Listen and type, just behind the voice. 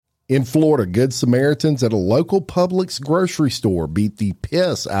In Florida, Good Samaritans at a local Publix grocery store beat the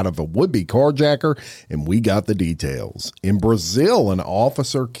piss out of a would-be carjacker, and we got the details. In Brazil, an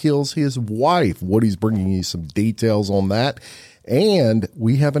officer kills his wife. Woody's bringing you some details on that. And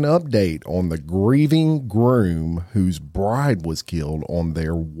we have an update on the grieving groom whose bride was killed on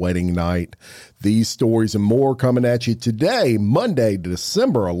their wedding night. These stories and more coming at you today, Monday,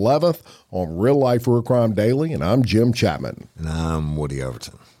 December 11th on Real Life Real Crime Daily. And I'm Jim Chapman. And I'm Woody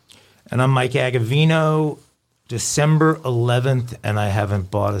Overton. And I'm Mike Agavino, December 11th, and I haven't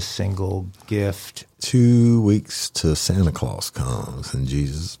bought a single gift. 2 weeks to Santa Claus comes and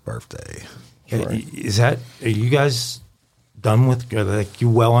Jesus' birthday. Right. Are you guys done with, you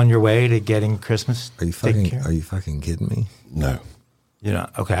well on your way to getting Christmas? Are you fucking kidding me? No. You know,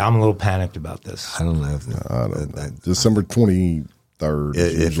 okay, I'm a little panicked about this. I don't know. December 23rd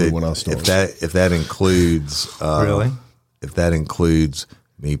is usually when I start. If that includes really? If that includes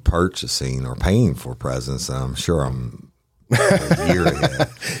me purchasing or paying for presents, I'm sure I'm a year ahead.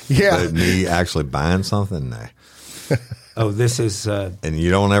 Yeah. But me actually buying something, no. Oh, this is... and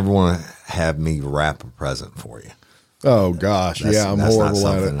you don't ever want to have me wrap a present for you. Oh, gosh. I'm that's horrible not at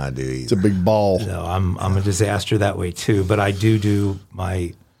something it. I do either. It's a big ball. No, I'm a disaster that way, too. But I do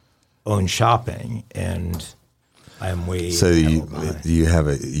my own shopping, and I'm way... So do you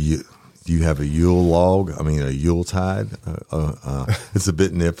have a Yule log? I mean, a Yule tide? It's a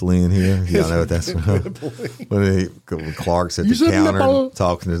bit nipply in here. Y'all know what that's from? When Clark's at the counter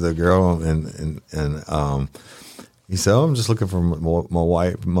talking to the girl, and he said, "Oh, I'm just looking for my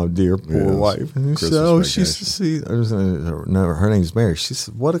wife, my dear poor wife." And he said, "Oh, no, her name's Mary." She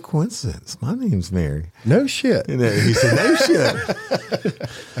said, "What a coincidence! My name's Mary." No shit. And he said, "No shit."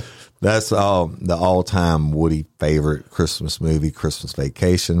 That's the all-time Woody favorite Christmas movie, Christmas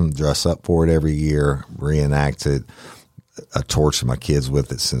Vacation. Dress up for it every year, reenact it. I torture my kids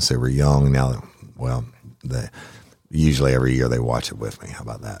with it since they were young. Now, usually every year they watch it with me. How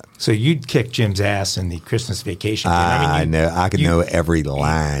about that? So you'd kick Jim's ass in the Christmas Vacation game. I know. I could know every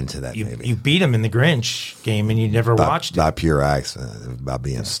line to that movie. You beat him in the Grinch game, and you never watched it. By pure accident, by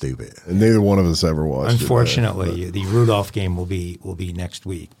being stupid. And neither one of us ever watched Unfortunately, the Rudolph game will be next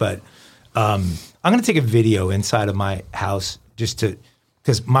week. But I'm going to take a video inside of my house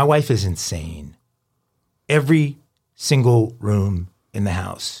because my wife is insane. Every single room in the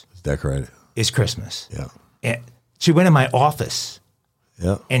house It's decorated. Is Christmas. Yeah. And she went in my office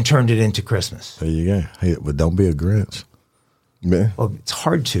and turned it into Christmas. There you go. Hey, but don't be a Grinch. Yeah. Well, it's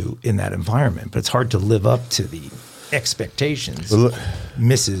hard to in that environment, but it's hard to live up to the expectations.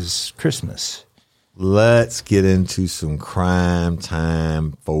 Mrs. Christmas. Let's get into some crime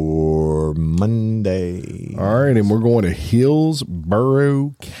time for Monday. All right, and we're going to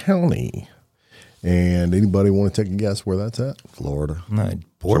Hillsborough County. And anybody want to take a guess where that's at? Florida. No,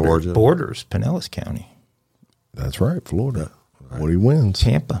 Georgia. Borders, Pinellas County. That's right, Florida. Right. Woody wins.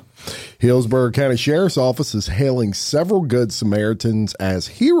 Tampa. Hillsborough County Sheriff's Office is hailing several Good Samaritans as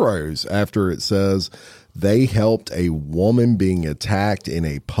heroes after it says they helped a woman being attacked in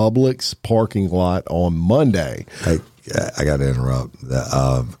a Publix parking lot on Monday. Hey, I got to interrupt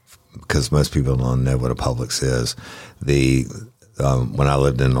because most people don't know what a Publix is. When I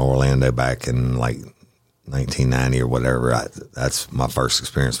lived in Orlando back in like 1990 or whatever, that's my first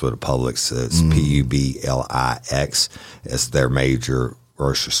experience with a Publix. It's Publix. It's their major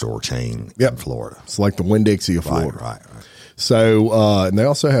grocery store chain in Florida. It's like the Winn-Dixie of Florida. Right. So, and they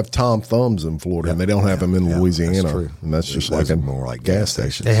also have Tom Thumbs in Florida, and they don't have them in Louisiana. That's true. And that's just like more like gas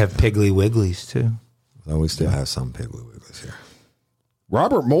stations. They have Piggly Wigglies, too. No, we still have some Piggly Wigglies here.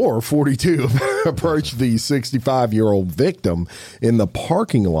 Robert Moore, 42, approached the 65-year-old victim in the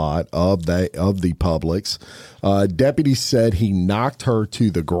parking lot of the Publix. Deputies said he knocked her to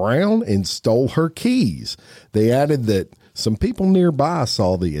the ground and stole her keys. They added that some people nearby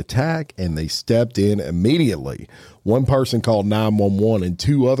saw the attack and they stepped in immediately. One person called 911 and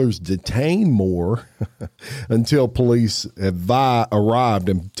two others detained Moore until police arrived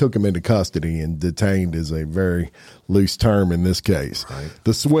and took him into custody. And detained is a very loose term in this case. Right.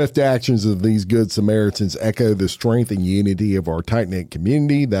 The swift actions of these Good Samaritans echo the strength and unity of our tight-knit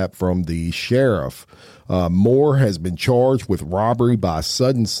community. That from the sheriff. Moore has been charged with robbery by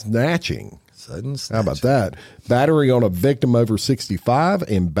sudden snatching. How about that? Battery on a victim over 65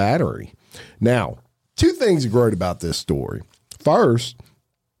 and battery. Now, two things are great about this story. First,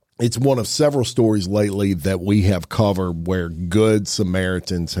 it's one of several stories lately that we have covered where Good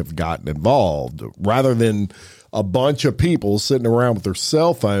Samaritans have gotten involved. Rather than a bunch of people sitting around with their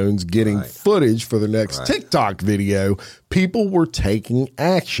cell phones getting footage for the next TikTok video. People were taking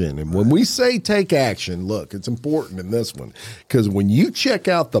action. And when we say take action, look, it's important in this one, because when you check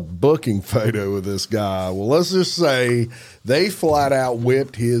out the booking photo of this guy, well, let's just say they flat out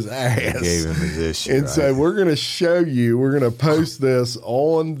whipped his ass. Gave him his issue. And so we're going to show you, we're going to post this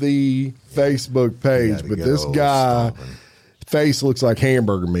on the Facebook page, but this guy face looks like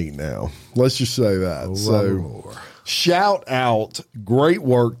hamburger meat now. Let's just say that. So shout out, great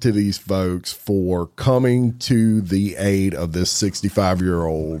work to these folks for coming to the aid of this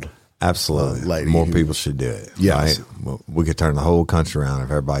 65-year-old absolutely lady. More people should do it. Yes. Right? Well, we could turn the whole country around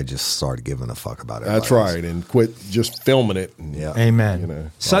if everybody just started giving a fuck about it. That's right, and quit just filming it. And,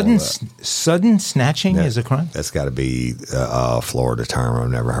 amen. Sudden snatching is a crime. That's got to be a Florida term I've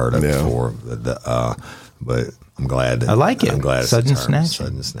never heard of before. But I'm glad. I like it. I'm glad it's sudden a term, snatching.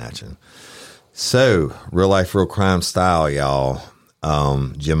 Sudden snatching. So, real life, real crime style, y'all.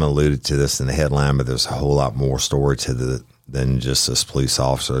 Jim alluded to this in the headline, but there's a whole lot more story to than just this police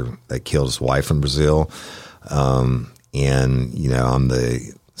officer that killed his wife in Brazil. And, you know, I'm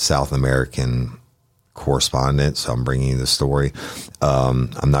the South American correspondent, so I'm bringing you the story.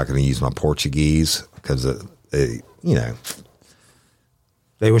 I'm not going to use my Portuguese because, you know.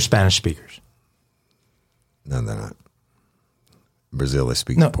 They were Spanish speakers. No, they're not. Brazil, they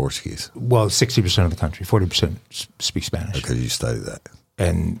speak Portuguese. Well, 60% of the country, 40% speak Spanish. Because you studied that.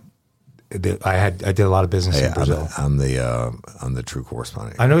 And I did a lot of business in Brazil. I'm the true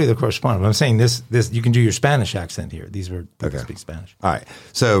correspondent. I know you're the correspondent, but I'm saying this you can do your Spanish accent here. These were people that speak Spanish. All right.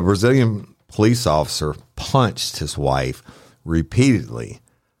 So a Brazilian police officer punched his wife repeatedly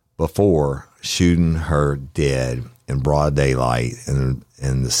before shooting her dead in broad daylight in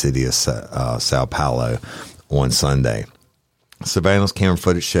the city of Sao Paulo on Sunday. Surveillance camera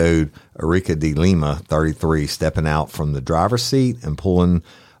footage showed Erika de Lima, 33, stepping out from the driver's seat and pulling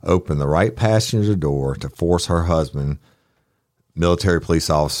open the right passenger door to force her husband, military police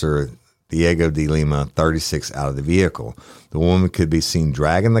officer Diego de Lima, 36, out of the vehicle. The woman could be seen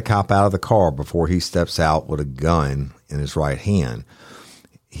dragging the cop out of the car before he steps out with a gun in his right hand.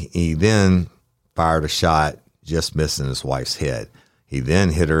 He then fired a shot, just missing his wife's head. He then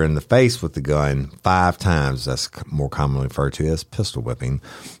hit her in the face with the gun 5 times, that's more commonly referred to as pistol whipping,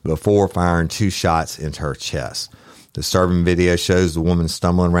 before firing 2 shots into her chest. The disturbing video shows the woman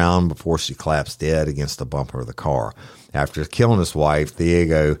stumbling around before she collapsed dead against the bumper of the car. After killing his wife,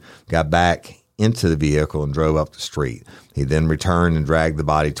 Diego got back into the vehicle and drove up the street. He then returned and dragged the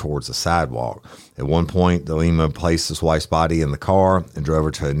body towards the sidewalk. At one point, De Lima placed his wife's body in the car and drove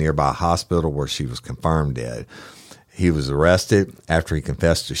her to a nearby hospital where she was confirmed dead. He was arrested after he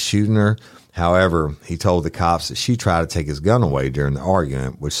confessed to shooting her. However, he told the cops that she tried to take his gun away during the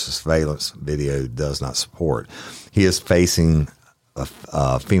argument, which the surveillance video does not support. He is facing a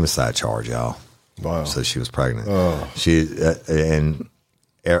femicide charge, y'all. Wow. So she was pregnant. Oh. And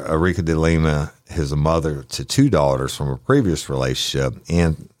Erika de Lima is a mother to 2 daughters from a previous relationship,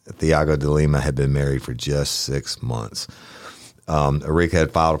 and Diego de Lima had been married for just 6 months. Erika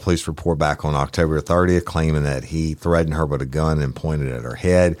had filed a police report back on October 30th, claiming that he threatened her with a gun and pointed at her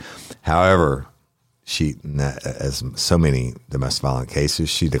head. However, she, as so many domestic violence cases,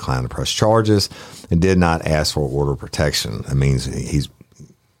 she declined to press charges and did not ask for order of protection. That means he's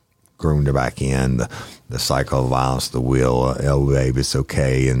groomed her back in. The cycle of violence, the will, oh, babe, it's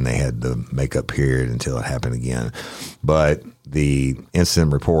okay, and they had the makeup period until it happened again. But the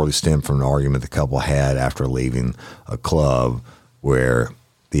incident reportedly stemmed from an argument the couple had after leaving a club where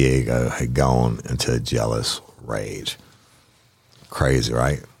Diego had gone into a jealous rage. Crazy,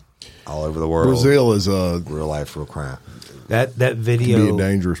 right? All over the world. Brazil is a real life, real crime. That video can be a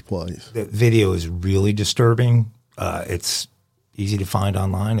dangerous place. That video is really disturbing. It's easy to find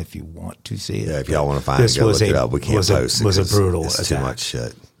online if you want to see it. Yeah, if y'all want to find it, go look it up. We can't post it. Was a brutal it's attack. Too much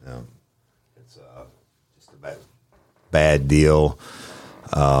shit. It's just a bad deal.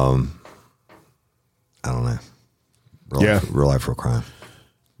 I don't know. Real life, real crime.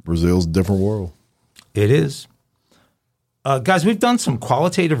 Brazil's a different world. It is. Guys, we've done some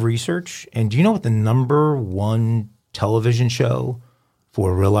qualitative research, and do you know what the #1 television show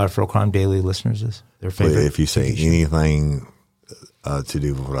for Real Life, Real Crime Daily listeners is? Their favorite. If you say anything to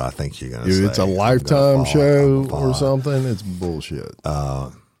do with what I think you're going to say. It's a Lifetime show or something. It's bullshit.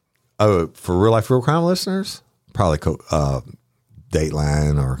 For Real Life, Real Crime listeners, probably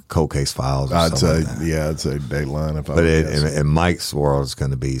Dateline or Cold Case Files. Or I'd say, like that. I'd say Dateline. But in Mike's world, it's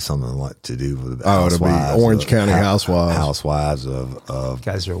going to be something like to do with it'll be Orange County Housewives. Housewives of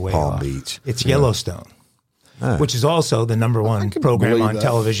Guys are way Palm off. Beach. It's Yellowstone. which is also the number one program on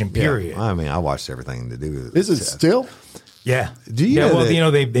television, period. Yeah. I mean, I watched everything to do with it. Is it still? Yeah. Do you know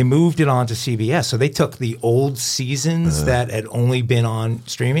well, they moved it on to CBS. So they took the old seasons that had only been on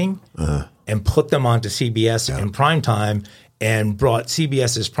streaming and put them onto CBS in primetime and brought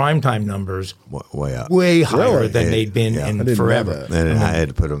CBS's primetime numbers way higher than they'd been in forever. And I had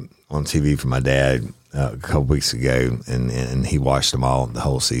to put them on TV for my dad a couple weeks ago, and he watched them all, the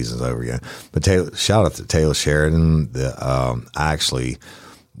whole seasons over again. But shout out to Taylor Sheridan. I actually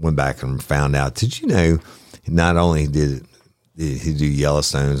went back and found out, did you know, not only did he do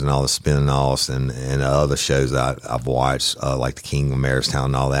Yellowstones and all the spin-offs and other shows that I've watched, like The King of Marestown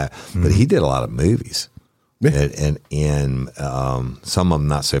and all that, but he did a lot of movies. And some of them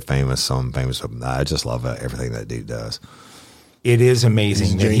not so famous, some famous. I just love everything that dude does. It is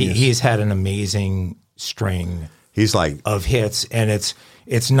amazing. He's had an amazing string of hits, and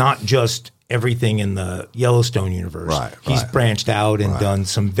it's not just everything in the Yellowstone universe. Right, He's branched out and done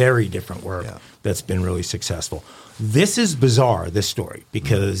some very different work that's been really successful. This is bizarre, this story,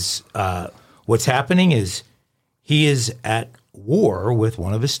 because what's happening is he is at war with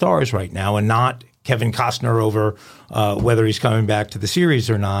one of his stars right now, and not Kevin Costner over whether he's coming back to the series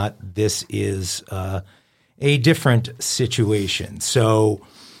or not. This is a different situation. So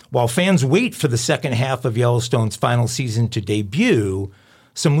while fans wait for the second half of Yellowstone's final season to debut,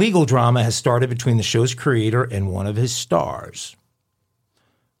 some legal drama has started between the show's creator and one of his stars.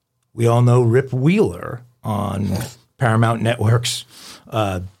 We all know Rip Wheeler on Paramount Network's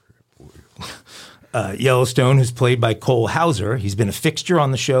Yellowstone, who's played by Cole Hauser. He's been a fixture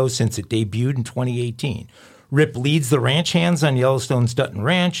on the show since it debuted in 2018. Rip leads the ranch hands on Yellowstone's Dutton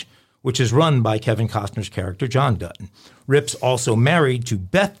Ranch, which is run by Kevin Costner's character, John Dutton. Rip's also married to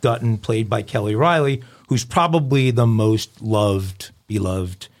Beth Dutton, played by Kelly Riley, who's probably the most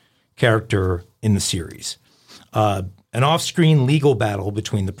beloved character in the series. An off-screen legal battle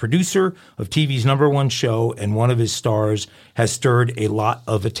between the producer of TV's #1 show and one of his stars has stirred a lot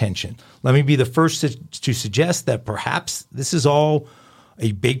of attention. Let me be the first to suggest that perhaps this is all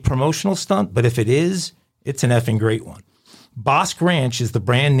a big promotional stunt, but if it is, it's an effing great one. Bosque Ranch is the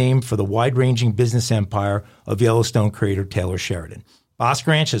brand name for the wide-ranging business empire of Yellowstone creator Taylor Sheridan. Bosque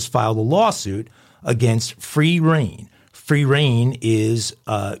Ranch has filed a lawsuit against Free Reign. Free Reign is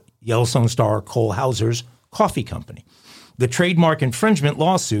Yellowstone star Cole Hauser's coffee company. The trademark infringement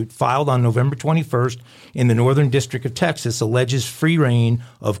lawsuit, filed on November 21st in the Northern District of Texas, alleges Free Reign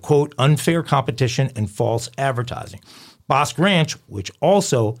of, quote, unfair competition and false advertising. Bosque Ranch, which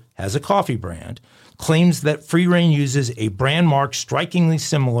also has a coffee brand, claims that Free Reign uses a brand mark strikingly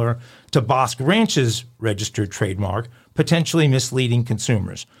similar to Bosque Ranch's registered trademark, potentially misleading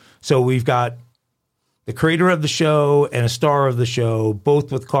consumers. So we've got the creator of the show and a star of the show,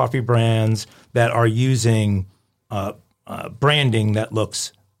 both with coffee brands that are using branding that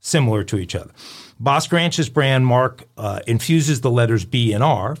looks similar to each other. Bosque Ranch's brand mark infuses the letters B and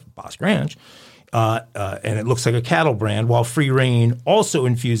R, Bosque Ranch, and it looks like a cattle brand, while Free Reign also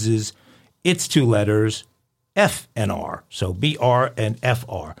infuses its two letters F and R, so BR and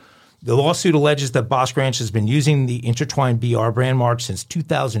FR. The lawsuit alleges that Bosque Ranch has been using the intertwined BR brand mark since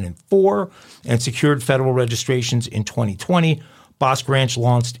 2004 and secured federal registrations in 2020. Bosque Ranch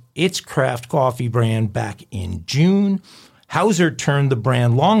launched its craft coffee brand back in June. Hauser turned the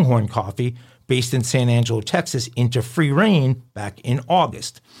brand Longhorn Coffee, based in San Angelo, Texas, into Free Reign back in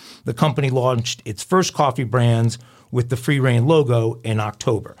August. The company launched its first coffee brands with the Free Reign logo in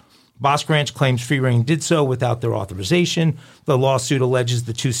October. Bosque Ranch claims Free Reign did so without their authorization. The lawsuit alleges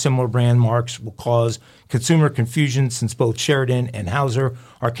the two similar brand marks will cause consumer confusion since both Sheridan and Hauser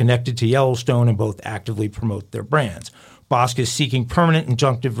are connected to Yellowstone and both actively promote their brands. Bosque is seeking permanent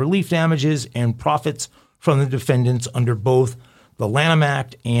injunctive relief damages and profits from the defendants under both the Lanham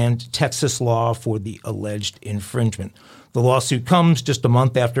Act and Texas law for the alleged infringement. The lawsuit comes just a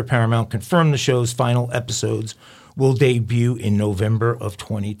month after Paramount confirmed the show's final episodes will debut in November of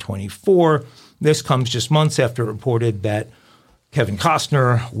 2024. This comes just months after it reported that Kevin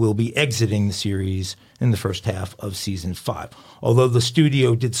Costner will be exiting the series in the first half of season 5. Although the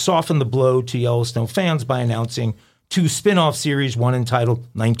studio did soften the blow to Yellowstone fans by announcing two spin-off series, one entitled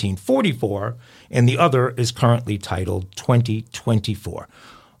 1944 and the other is currently titled 2024.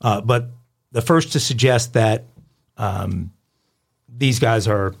 But the first to suggest that these guys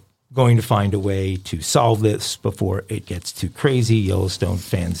are going to find a way to solve this before it gets too crazy. Yellowstone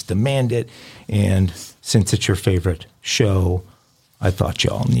fans demand it. And since it's your favorite show, I thought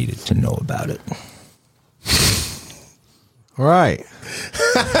y'all needed to know about it. All right.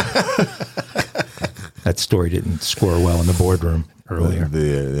 That story didn't score well in the boardroom earlier.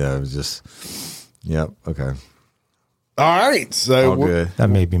 Yeah, it was just, yep, okay. All right. So good. That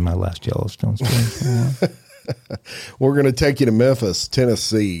may be my last Yellowstone story. we're going to take you to Memphis,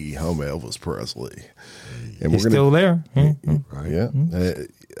 Tennessee, home of Elvis Presley. And He's still there. Right. Yeah.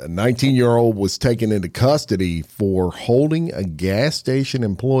 A 19-year-old was taken into custody for holding a gas station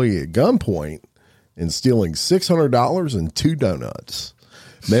employee at gunpoint and stealing $600 and 2 donuts.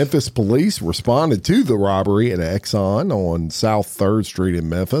 Memphis police responded to the robbery at Exxon on South 3rd Street in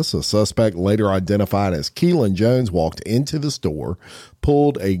Memphis. A suspect later identified as Keelan Jones walked into the store,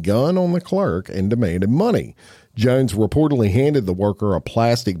 pulled a gun on the clerk, and demanded money. Jones reportedly handed the worker a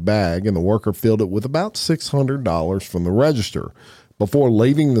plastic bag, and the worker filled it with about $600 from the register. Before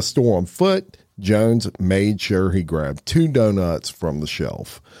leaving the store on foot, Jones made sure he grabbed 2 donuts from the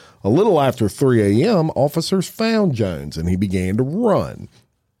shelf. A little after 3 a.m., officers found Jones, and he began to run.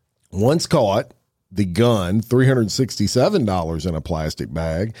 Once caught, the gun, $367 in a plastic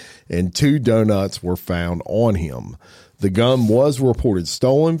bag, and 2 donuts were found on him. The gun was reported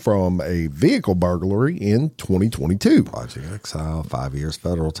stolen from a vehicle burglary in 2022. Project Exile, 5 years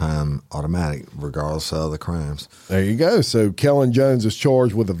federal time, automatic, regardless of the crimes. There you go. So Kellen Jones is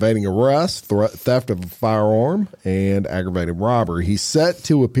charged with evading arrest, theft of a firearm, and aggravated robbery. He's set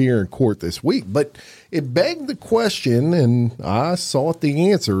to appear in court this week, but it begged the question, and I sought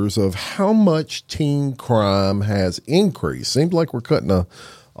the answers, of how much teen crime has increased. Seems like we're cutting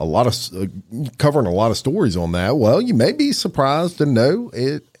covering a lot of stories on that. Well, you may be surprised to know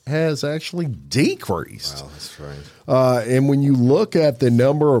it has actually decreased. Wow, that's right. And when you look at the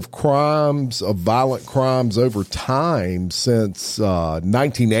number of crimes, of violent crimes over time since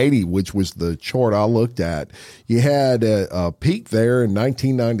 1980, which was the chart I looked at, you had a peak there in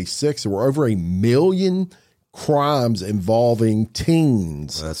 1996. There were over 1 million crimes involving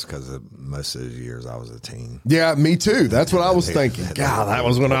teens. Well, that's because most of those years I was a teen. Yeah, me too. That's what I was thinking. God, that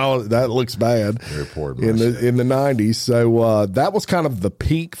was when that looks bad in the 90s. So that was kind of the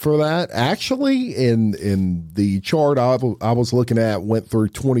peak for that. Actually, in the chart I was looking at, went through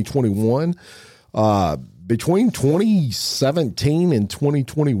 2021. Between 2017 and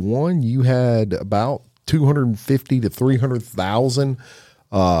 2021, you had about 250 to 300,000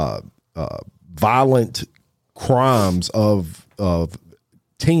 violent crimes of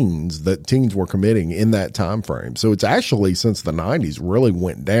teens that teens were committing in that time frame. So it's actually, since the 90s, really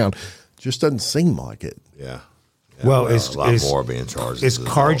went down. Just doesn't seem like it. Yeah. Well, a lot more being charged. Is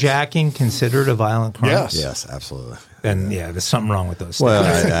carjacking considered a violent crime? Yes, absolutely. And there's something wrong with those. Well,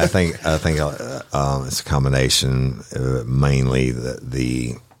 I think it's a combination. Mainly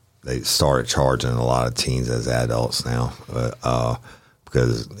they started charging a lot of teens as adults now,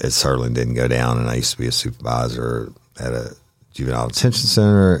 because it certainly didn't go down. And I used to be a supervisor at a juvenile detention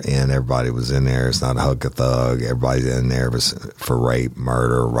center, and everybody was in there. It's not a hug a thug. Everybody's in there for rape,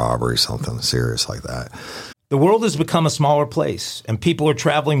 murder, robbery, something serious like that. The world has become a smaller place, and people are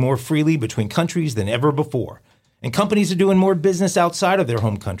traveling more freely between countries than ever before. And companies are doing more business outside of their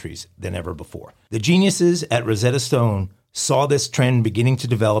home countries than ever before. The geniuses at Rosetta Stone saw this trend beginning to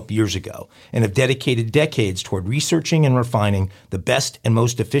develop years ago and have dedicated decades toward researching and refining the best and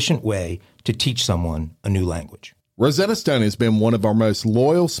most efficient way to teach someone a new language. Rosetta Stone has been one of our most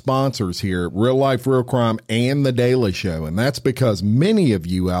loyal sponsors here at Real Life, Real Crime and The Daily Show, and that's because many of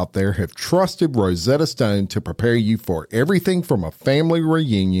you out there have trusted Rosetta Stone to prepare you for everything from a family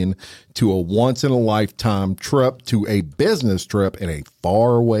reunion to a once-in-a-lifetime trip to a business trip in a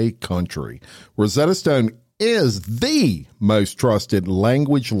faraway country. Rosetta Stone is the most trusted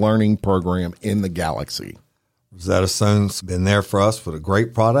language learning program in the galaxy. Rosetta Stone's been there for us with a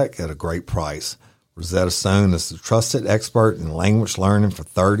great product at a great price. Rosetta Stone is the trusted expert in language learning for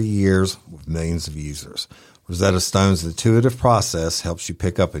 30 years with millions of users. Rosetta Stone's intuitive process helps you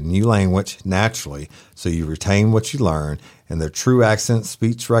pick up a new language naturally so you retain what you learn, and their true accent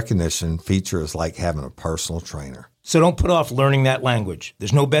speech recognition feature is like having a personal trainer. So don't put off learning that language.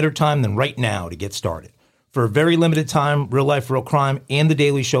 There's no better time than right now to get started. For a very limited time, Real Life, Real Crime and The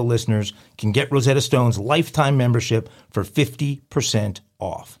Daily Show listeners can get Rosetta Stone's lifetime membership for 50%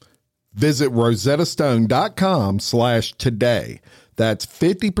 off. Visit rosettastone.com/today. That's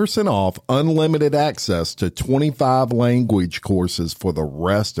 50% off unlimited access to 25 language courses for the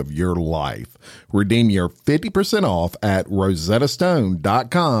rest of your life. Redeem your 50% off at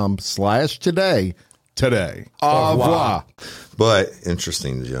rosettastone.com/today today. Au revoir. But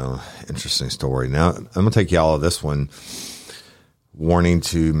interesting, Joe. Interesting story. Now, I'm going to take y'all to this one. Warning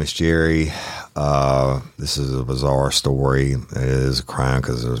to Miss Jerry. This is a bizarre story. It is a crime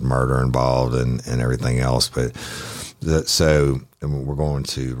because there's murder involved and everything else. But so we're going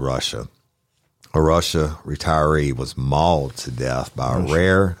to Russia. A Russia retiree was mauled to death by a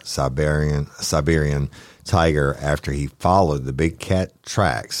rare Siberian tiger after he followed the big cat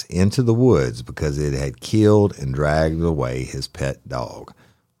tracks into the woods because it had killed and dragged away his pet dog,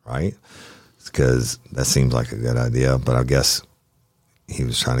 right? Because that seems like a good idea, but I guess he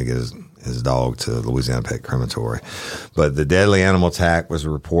was trying to get his dog to Louisiana Pet Crematory. But the deadly animal attack was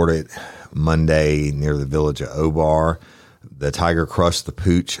reported Monday near the village of Obar. The tiger crushed the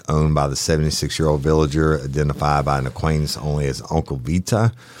pooch owned by the 76-year-old villager, identified by an acquaintance only as Uncle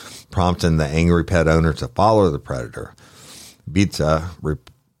Vita, prompting the angry pet owner to follow the predator. Vita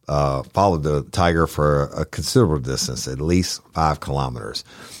followed the tiger for a considerable distance, at least 5 kilometers.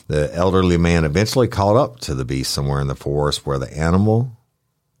 The elderly man eventually caught up to the beast somewhere in the forest where the animal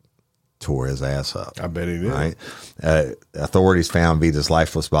tore his ass up. I bet he did. Right? Authorities found Vita's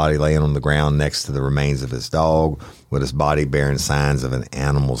lifeless body laying on the ground next to the remains of his dog, with his body bearing signs of an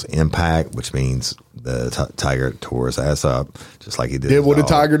animal's impact, which means the tiger tore his ass up, just like he did what a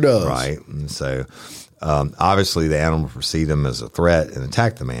tiger does. Right. And so obviously the animal perceived him as a threat and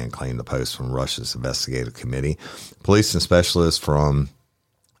attacked the man, claimed the Post from Russia's investigative committee. Police and specialists from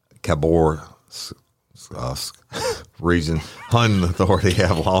Khabur region hunting authority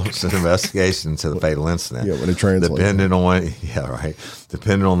have launched an investigation into the fatal incident. Yeah, when it translates.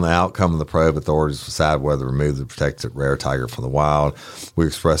 Depending on the outcome of the probe, authorities decide whether to remove the protected rare tiger from the wild. We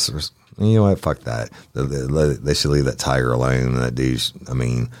express, you know what, fuck that. They should leave that tiger alone. And that dude,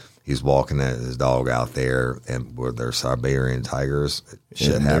 he's walking his dog out there, and where they're Siberian tigers,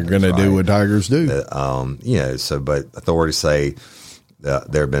 shit happens. They're going to do what tigers do. But authorities say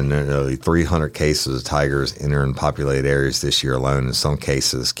there have been nearly 300 cases of tigers entering populated areas this year alone, in some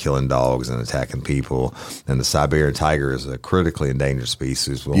cases killing dogs and attacking people. And the Siberian tiger is a critically endangered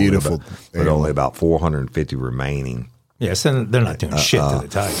species. Beautiful. But only about 450 remaining. Yes, and they're not doing shit to the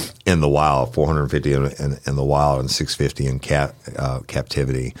tiger. In the wild, 450 in the wild and 650 in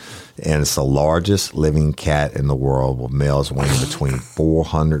captivity. And it's the largest living cat in the world, with males weighing between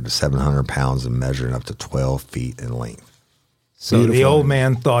 400 to 700 pounds and measuring up to 12 feet in length. So beautiful. The old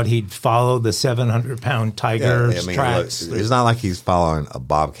man thought he'd follow the 700-pound tiger's tracks. Look, it's not like he's following a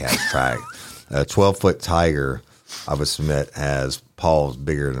bobcat's track. A 12-foot tiger, I would submit, has paws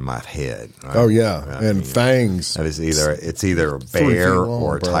bigger than my head. Right? Oh yeah, and fangs. It's either a bear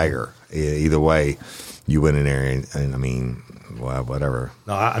or a tiger. Either way, you went in there and whatever.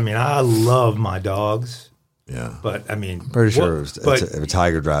 No, I love my dogs. Yeah, but pretty sure if a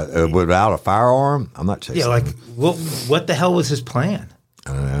tiger drives without a firearm, I'm not chasing. Yeah, what the hell was his plan?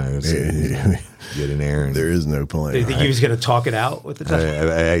 I don't know. Get in there. And there is no plan. Do you think he was going to talk it out with the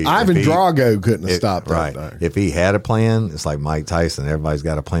tiger? Ivan Drago couldn't have stopped that. Right. If he had a plan, it's like Mike Tyson. Everybody's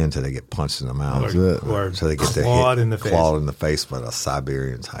got a plan until they get punched in the mouth, or so they get clawed in the face by a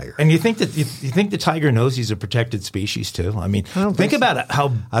Siberian tiger. And you think that you think the tiger knows he's a protected species too? Think about how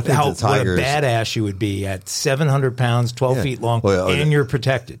what a badass you would be at 700 pounds, 12 feet long, and you're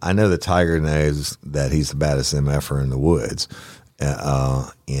protected. I know the tiger knows that he's the baddest MFer in the woods.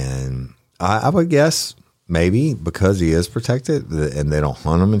 And I would guess maybe because he is protected and they don't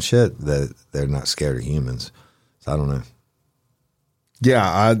hunt him and shit, that they're not scared of humans. So I don't know.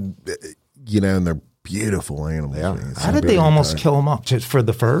 Yeah, and they're beautiful animals. Yeah. How did they almost kill him off? Just for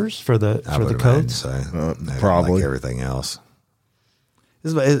the furs, for the coats? So. Probably like everything else.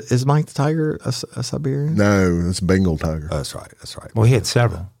 Is Mike the tiger a Siberian? No, it's a Bengal tiger. Oh, that's right. Well, he had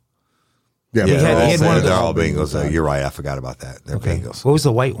several. Yeah, he had one of they're all Bengals. So you're right. I forgot about that. They're Bengals. What was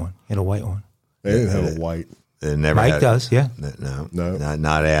the white one? He had a white one. They didn't have a white. Mike does, yeah. No.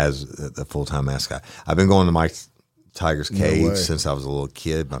 Not as the full-time mascot. I've been going to Mike Tiger's cage since I was a little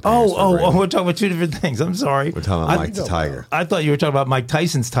kid. We're talking about two different things. I'm sorry. We're talking about Mike the Tiger. I thought you were talking about Mike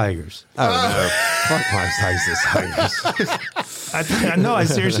Tyson's Tigers. Oh, no. Fuck Mike Tyson's Tigers. I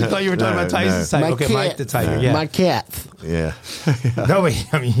seriously thought you were talking about Tyson's Tiger. Okay, Mike the Tiger, yeah. My cat. Yeah. No,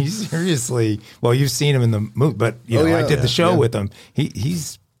 he's seriously, well, you've seen him in the movie, but I did the show with him.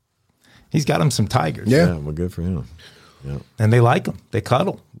 He's got him some tigers. Yeah, well, good for him. Yeah. And they like him. They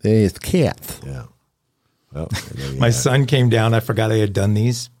cuddle. It's cats. Yeah. Well, my son came down. I forgot I had done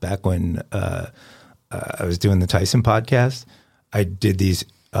these back when I was doing the Tyson podcast. I did these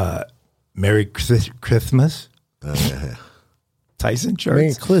Merry Christmas Tyson shirts.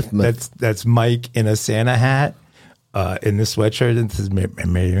 Merry Christmas. That's Mike in a Santa hat in the sweatshirt. And it says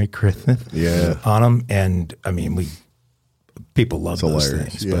Merry Christmas on them. And people love those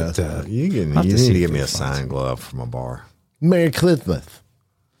things. Yeah. But you need to give me a signed glove from a bar. Merry Christmas.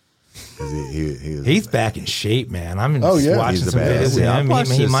 He's back in shape, man. I'm watching some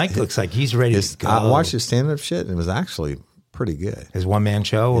videos. Mike looks like he's ready to go. I watched his stand-up shit, and it was actually pretty good. His one-man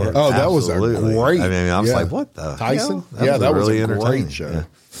show? That was a great. I was like, what the Tyson? hell? That was that really was a entertaining. great show. Yeah.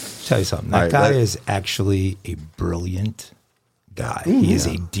 tell you something. That guy is actually a brilliant guy. He is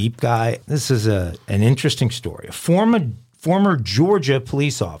a deep guy. This is an interesting story. A former Georgia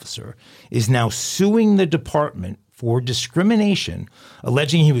police officer is now suing the department for discrimination,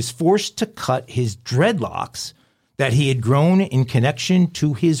 alleging he was forced to cut his dreadlocks that he had grown in connection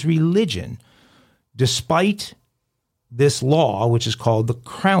to his religion, despite this law, which is called the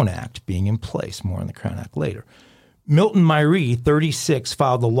Crown Act, being in place. More on the Crown Act later. Milton Myree, 36,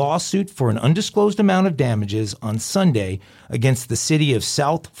 filed a lawsuit for an undisclosed amount of damages on Sunday against the city of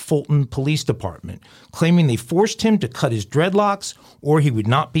South Fulton Police Department, claiming they forced him to cut his dreadlocks or he would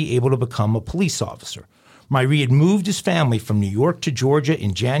not be able to become a police officer. Myree had moved his family from New York to Georgia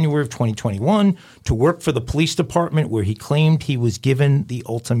in January of 2021 to work for the police department, where he claimed he was given the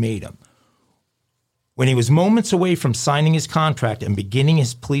ultimatum. When he was moments away from signing his contract and beginning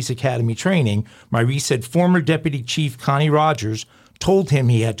his police academy training, Myree said former Deputy Chief Connie Rogers told him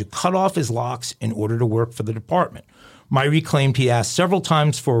he had to cut off his locks in order to work for the department. Myree claimed he asked several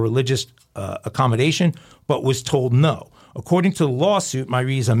times for religious accommodation, but was told no. According to the lawsuit,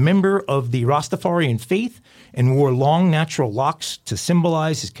 Myree is a member of the Rastafarian faith and wore long natural locks to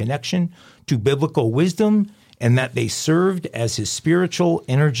symbolize his connection to biblical wisdom and that they served as his spiritual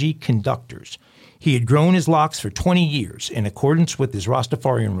energy conductors. He had grown his locks for 20 years in accordance with his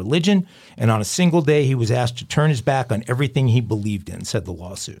Rastafarian religion, and on a single day he was asked to turn his back on everything he believed in, said the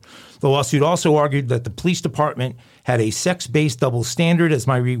lawsuit. The lawsuit also argued that the police department had a sex-based double standard, as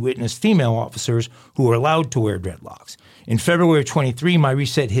Myree witnessed female officers who were allowed to wear dreadlocks. In February of 23, Myree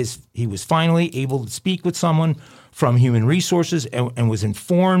said he was finally able to speak with someone from Human Resources and was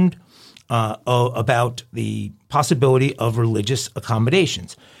informed about the possibility of religious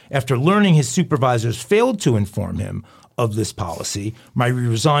accommodations. After learning his supervisors failed to inform him of this policy, Myree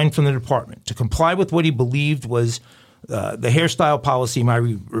resigned from the department. To comply with what he believed was the hairstyle policy,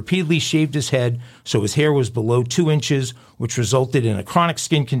 Myree repeatedly shaved his head so his hair was below 2 inches, which resulted in a chronic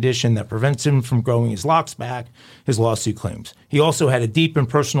skin condition that prevents him from growing his locks back, his lawsuit claims. He also had a deep and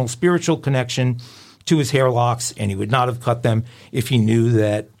personal spiritual connection to his hair locks, and he would not have cut them if he knew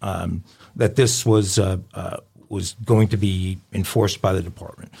that that this was going to be enforced by the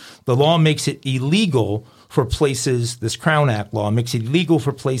department. The law makes it illegal for places, this Crown Act law makes it illegal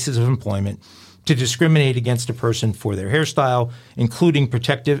for places of employment to discriminate against a person for their hairstyle, including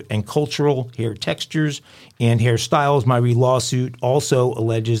protective and cultural hair textures and hairstyles. Myree lawsuit also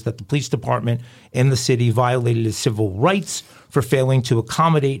alleges that the police department and the city violated his civil rights for failing to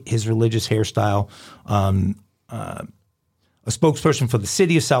accommodate his religious hairstyle. A spokesperson for the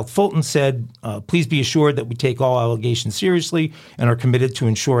city of South Fulton said, please be assured that we take all allegations seriously and are committed to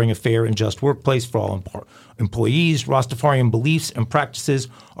ensuring a fair and just workplace for all employees. Rastafarian beliefs and practices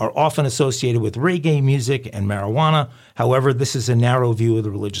are often associated with reggae music and marijuana. However, this is a narrow view of the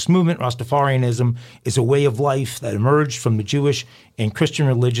religious movement. Rastafarianism is a way of life that emerged from the Jewish and Christian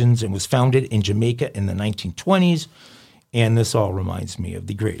religions and was founded in Jamaica in the 1920s. And this all reminds me of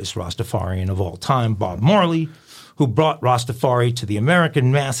the greatest Rastafarian of all time, Bob Marley, who brought Rastafari to the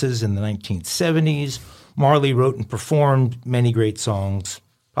American masses in the 1970s. Marley wrote and performed many great songs,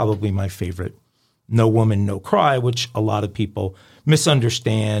 probably my favorite, No Woman, No Cry, which a lot of people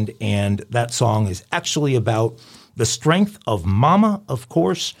misunderstand. And that song is actually about the strength of mama, of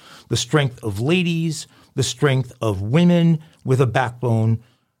course, the strength of ladies, the strength of women with a backbone.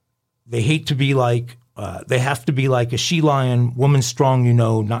 They have to be like a she-lion, woman strong,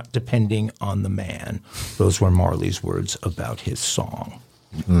 not depending on the man. Those were Marley's words about his song.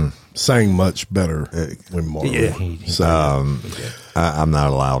 Sang much better when Marley. I'm not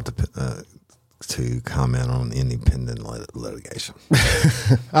allowed to comment on independent litigation.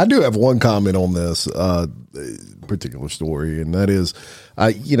 I do have one comment on this particular story, and that is,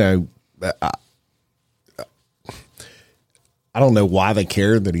 I don't know why they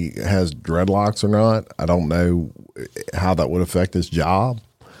care that he has dreadlocks or not. I don't know how that would affect his job.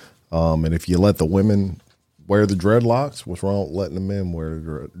 And if you let the women wear the dreadlocks, what's wrong with letting the men wear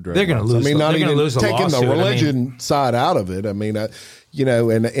the dreadlocks? They're going to lose. Not even lose taking the religion side out of it. I mean,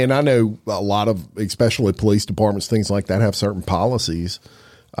 and I know a lot of, especially police departments, things like that have certain policies.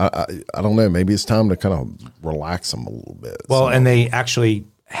 I don't know. Maybe it's time to kind of relax them a little bit. Well, and they actually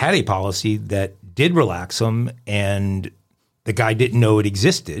had a policy that did relax them, and the guy didn't know it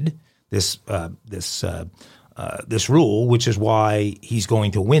existed, this rule, which is why he's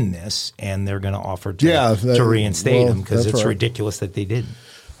going to win this, and they're going to offer to reinstate him because it's ridiculous that they didn't.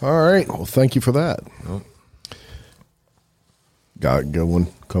 All right. Well, thank you for that. Well, got a good one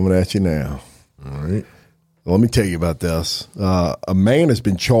coming at you now. All right. Let me tell you about this. A man has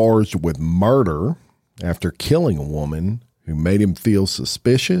been charged with murder after killing a woman who made him feel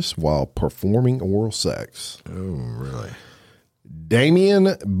suspicious while performing oral sex. Oh, really?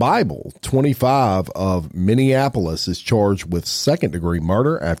 Damian Bible, 25, of Minneapolis, is charged with second-degree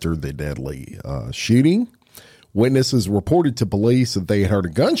murder after the deadly shooting. Witnesses reported to police that they had heard a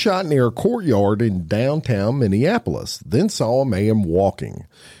gunshot near a courtyard in downtown Minneapolis, then saw a man walking.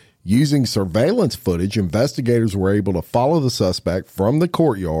 Using surveillance footage, investigators were able to follow the suspect from the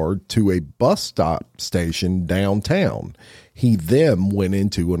courtyard to a bus stop station downtown. He then went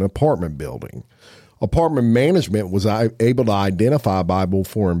into an apartment building. Apartment management was able to identify Bible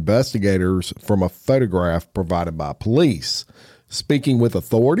for investigators from a photograph provided by police. Speaking with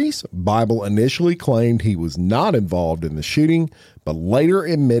authorities, Bible initially claimed he was not involved in the shooting, but later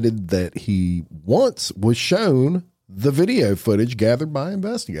admitted that he once was shown the video footage gathered by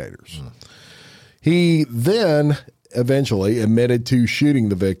investigators. He then eventually admitted to shooting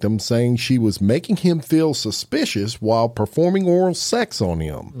the victim, saying she was making him feel suspicious while performing oral sex on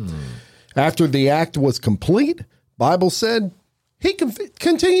him. After the act was complete, Bible said he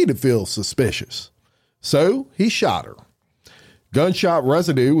continued to feel suspicious, so he shot her. Gunshot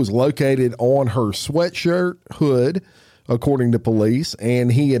residue was located on her sweatshirt hood, according to police,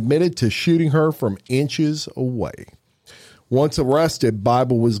 and he admitted to shooting her from inches away. Once arrested,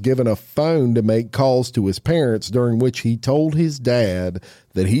 Bible was given a phone to make calls to his parents, during which he told his dad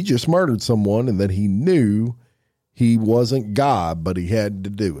that he just murdered someone and that he knew he wasn't God, but he had to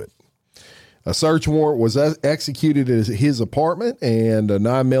do it. A search warrant was executed at his apartment, and a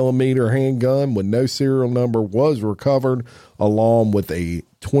 9mm handgun with no serial number was recovered, along with a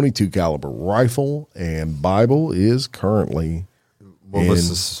 .22 caliber rifle, and Bible is currently What in was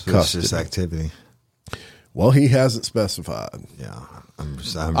the suspicious custody. activity? Well, he hasn't specified. Yeah.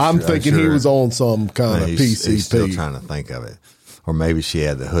 I'm thinking he was on some kind of PCP. He's still trying to think of it. Or maybe she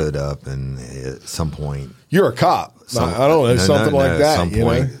had the hood up, and at some point... You're a cop. I don't know, something like that. At some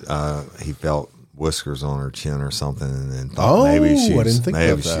point, know? He felt whiskers on her chin or something, and then thought maybe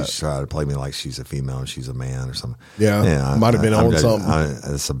she's trying to play me like she's a female and she's a man or something. Yeah, might have been on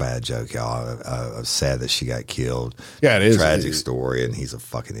something. It's a bad joke, y'all. I'm sad that she got killed. Yeah, it is tragic story, and he's a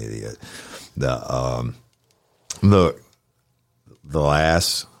fucking idiot. Look, the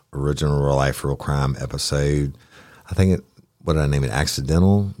last original Real Life Real Crime episode, I think what did I name it?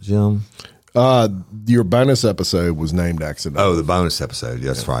 Accidental, Jim? Your bonus episode was named Accidental. Oh, the bonus episode.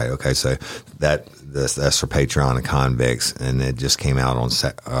 That's right. Okay, so that's for Patreon and convicts, and it just came out on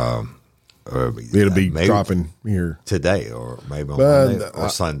it'll be dropping here today, or maybe on Monday or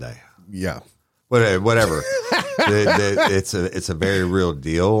Sunday. Yeah, whatever. It's a very real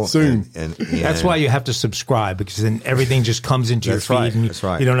deal. Soon, and that's why you have to subscribe, because then everything just comes into your feed. Right, and that's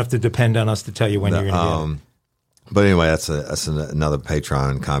right. You don't have to depend on us to tell you when you're going to get it. But anyway, that's another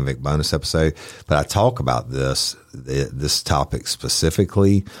Patreon convict bonus episode. But I talk about this topic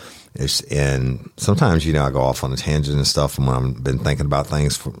specifically. And sometimes, I go off on a tangent and stuff, and when I've been thinking about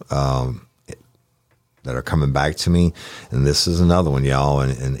things that are coming back to me. And this is another one, y'all.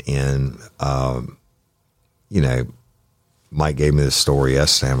 And Mike gave me this story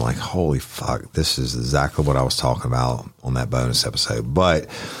yesterday. I'm like, holy fuck, this is exactly what I was talking about on that bonus episode. But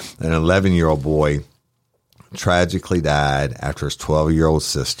an 11-year-old boy tragically died after his 12-year-old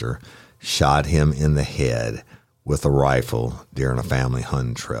sister shot him in the head with a rifle during a family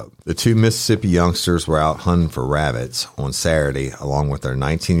hunting trip. The two Mississippi youngsters were out hunting for rabbits on Saturday, along with their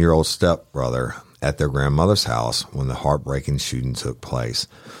 19-year-old stepbrother, at their grandmother's house when the heartbreaking shooting took place.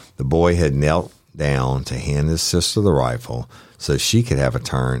 The boy had knelt down to hand his sister the rifle so she could have a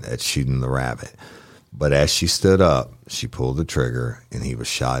turn at shooting the rabbit. But as she stood up, she pulled the trigger and he was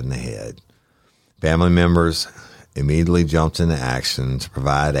shot in the head. Family members immediately jumped into action to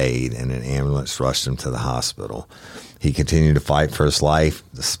provide aid, and an ambulance rushed him to the hospital. He continued to fight for his life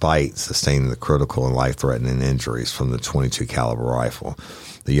despite sustaining the critical and life-threatening injuries from the .22 caliber rifle.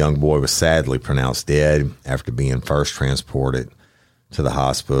 The young boy was sadly pronounced dead after being first transported to the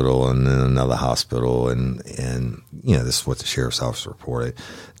hospital and then another hospital, and this is what the sheriff's office reported.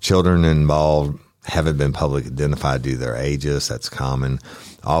 Children involved haven't been publicly identified due to their ages. That's common.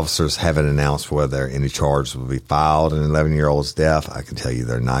 Officers haven't announced whether any charges will be filed in an 11-year-old's death. I can tell you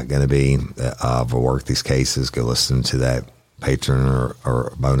they're not going to be. I've worked these cases. Go listen to that Patreon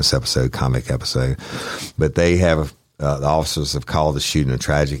or bonus episode, comic episode. But they have, the officers have called the shooting a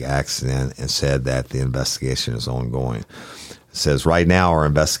tragic accident and said that the investigation is ongoing. It says right now our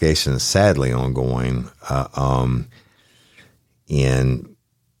investigation is sadly ongoing. And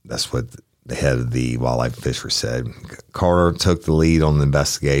that's what the head of the wildlife fishery said. Carter took the lead on the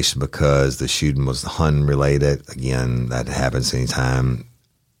investigation because the shooting was hunting related. Again, that happens anytime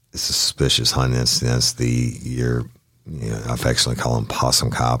it's a suspicious hunting incident. You're I affectionately call them possum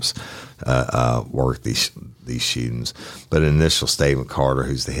cops, work these shootings. But in an initial statement, Carter,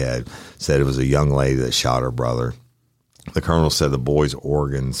 who's the head, said it was a young lady that shot her brother. The colonel said the boy's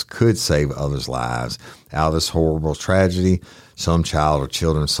organs could save others' lives. Out of this horrible tragedy, some child or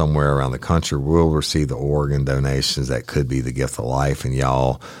children somewhere around the country will receive the organ donations that could be the gift of life. And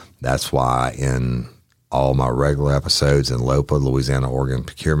y'all, that's why in all my regular episodes in LOPA, Louisiana Organ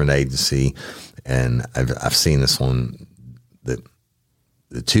Procurement Agency, and I've seen this on the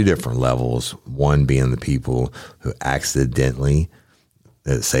two different levels, one being the people who accidentally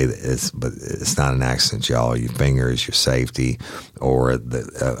say that but it's not an accident, y'all. Your finger is your safety, or it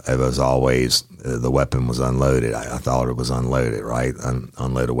was always the weapon was unloaded. I thought it was unloaded, right?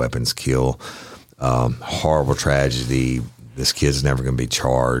 Unloaded weapons kill. Horrible tragedy. This kid's never going to be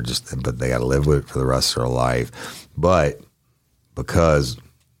charged, but they got to live with it for the rest of their life. But because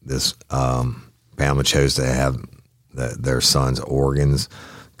this family chose to have their son's organs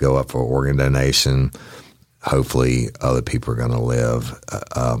go up for organ donation, hopefully other people are going to live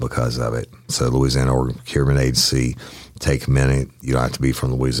because of it. So Louisiana Organ Procurement Agency, take a minute. You don't have to be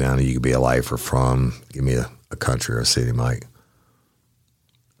from Louisiana. You could be a lifer from, give me a country or a city, Mike.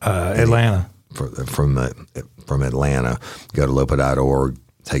 Atlanta. From Atlanta, go to lopa.org,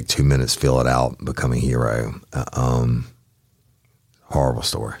 take 2 minutes, fill it out, become a hero. Horrible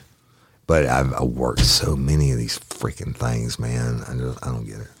story. But I worked so many of these freaking things, man. I don't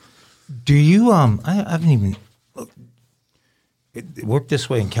get it. Do you, I haven't even, it worked this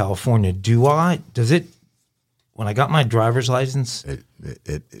way in California. Does it, when I got my driver's license,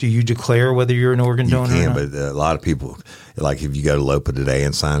 do you declare whether you're an organ donor or not? But a lot of people, like if you go to LOPA today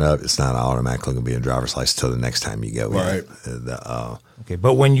and sign up, it's not automatically going to be a driver's license until the next time you go. Right. Okay,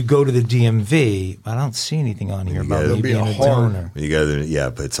 but when you go to the DMV, I don't see anything on here about me being a donor. You go there,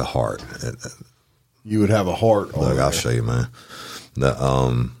 but it's a heart. You would have a heart. Look, I'll show you, man.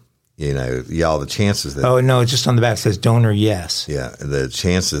 The chances that... Oh, no, it's just on the back. It says donor, yes. Yeah, the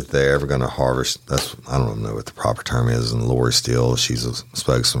chances that they're ever going to harvest, I don't know what the proper term is, and Lori Steele, she's a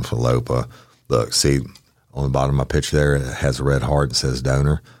spokesman for LOPA. Look, see, on the bottom of my picture there, it has a red heart and says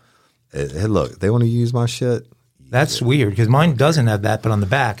donor. Hey, look, they want to use my shit. That's weird, because mine doesn't have that, but on the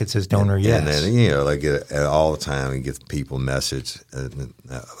back it says donor, yes. And then, I get it all the time and get people message.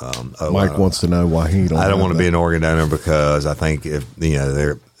 Mike wants to know why he don't. I don't want to be an organ donor because I think if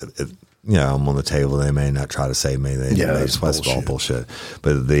I'm on the table, they may not try to save me. They just want to bullshit.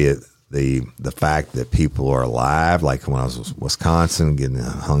 But the fact that people are alive, like when I was in Wisconsin, getting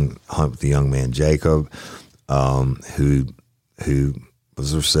hung with the young man Jacob, who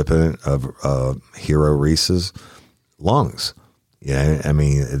was a recipient of Hero Reese's lungs.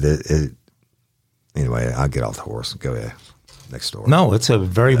 Anyway, I'll get off the horse. Go ahead. Next story. No, it's a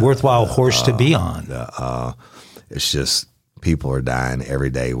very worthwhile horse to be on. It's just people are dying every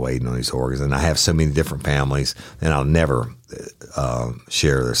day waiting on these organs. And I have so many different families, and I'll never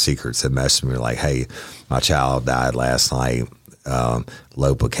share their secrets. They message me like, hey, my child died last night.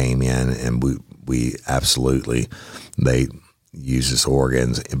 LOPA came in, and we absolutely, they use his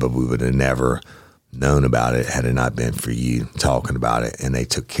organs, but we would have never known about it had it not been for you talking about it. And they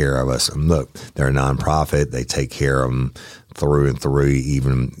took care of us. And look, they're a nonprofit. They take care of them through and through,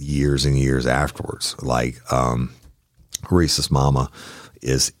 even years and years afterwards. Like Reese's mama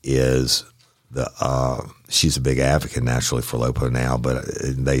is the she's a big advocate naturally for LOPA now, but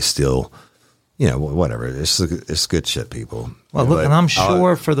they still, whatever. It's good shit, people. Well, look, and I'm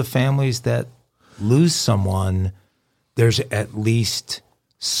sure for the families that lose someone, there's at least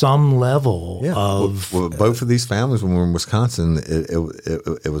some level of... Well, both of these families, when we were in Wisconsin,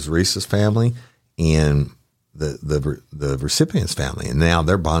 it was Reese's family and the recipient's family, and now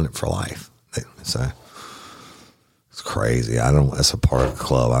they're bonded for life. So it's crazy. That's a part of the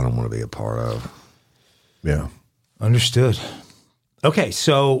club I don't want to be a part of. Yeah. Understood. Okay,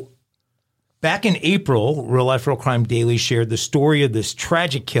 so back in April, Real Life Real Crime Daily shared the story of this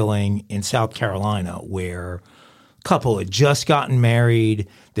tragic killing in South Carolina where couple had just gotten married.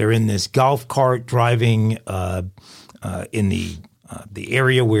 They're in this golf cart driving in the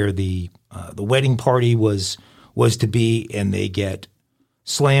area where the wedding party was to be, and they get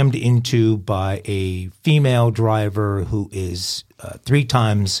slammed into by a female driver who is 3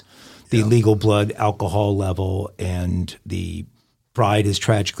 times the legal blood alcohol level, and the bride is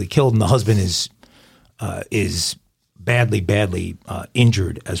tragically killed, and the husband is badly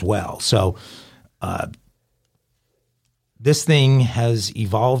injured as well. So. This thing has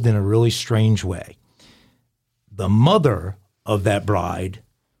evolved in a really strange way. The mother of that bride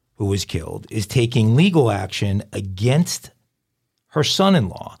who was killed is taking legal action against her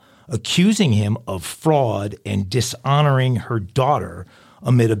son-in-law, accusing him of fraud and dishonoring her daughter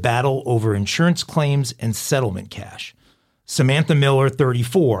amid a battle over insurance claims and settlement cash. Samantha Miller,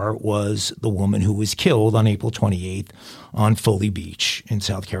 34, was the woman who was killed on April 28th on Foley Beach in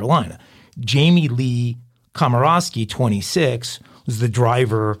South Carolina. Jamie Lee Komorowski, 26, was the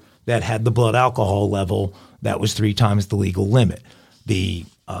driver that had the blood alcohol level that was 3 times the legal limit. The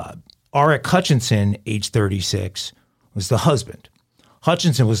Auric Hutchinson, age 36, was the husband.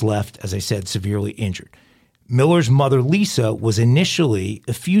 Hutchinson was left, as I said, severely injured. Miller's mother, Lisa, was initially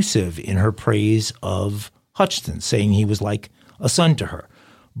effusive in her praise of Hutchinson, saying he was like a son to her.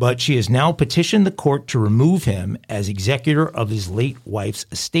 But she has now petitioned the court to remove him as executor of his late wife's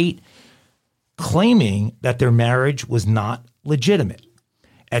estate, claiming that their marriage was not legitimate.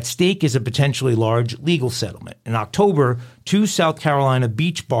 At stake is a potentially large legal settlement. In October, 2 South Carolina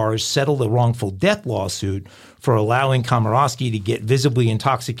beach bars settled a wrongful death lawsuit for allowing Komorowski to get visibly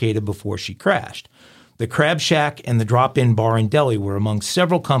intoxicated before she crashed. The Crab Shack and the Drop-In Bar and Deli were among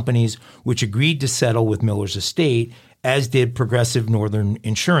several companies which agreed to settle with Miller's estate, as did Progressive Northern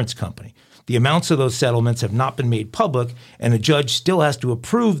Insurance Company. The amounts of those settlements have not been made public, and a judge still has to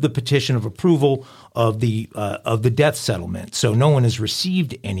approve the petition of approval of the death settlement. So no one has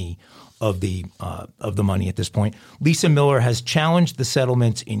received any of the money at this point. Lisa Miller has challenged the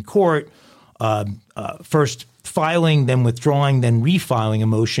settlements in court, first filing, then withdrawing, then refiling a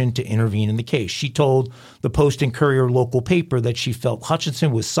motion to intervene in the case. She told the Post and Courier local paper that she felt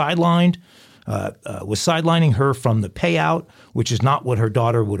Hutchinson was sidelined, sidelining her from the payout, which is not what her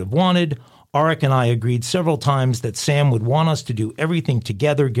daughter would have wanted. Auric and I agreed several times that Sam would want us to do everything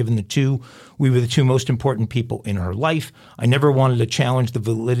together, given we were the 2 most important people in her life. I never wanted to challenge the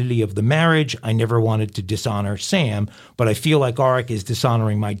validity of the marriage. I never wanted to dishonor Sam, but I feel like Auric is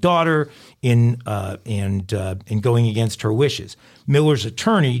dishonoring my daughter in going against her wishes. Miller's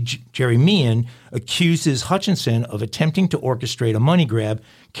attorney, Jerry Meehan, accuses Hutchinson of attempting to orchestrate a money grab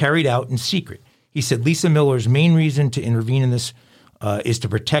carried out in secret. He said Lisa Miller's main reason to intervene in this is to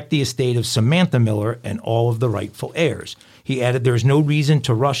protect the estate of Samantha Miller and all of the rightful heirs. He added there is no reason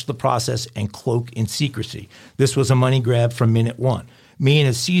to rush the process and cloak in secrecy. This was a money grab from minute one. Meehan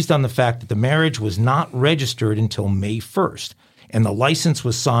has seized on the fact that the marriage was not registered until May 1st, and the license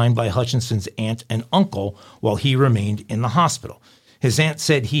was signed by Hutchinson's aunt and uncle while he remained in the hospital. His aunt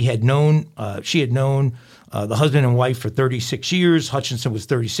said she had known the husband and wife for 36 years. Hutchinson was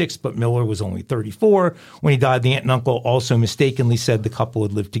 36, but Miller was only 34. When he died, the aunt and uncle also mistakenly said the couple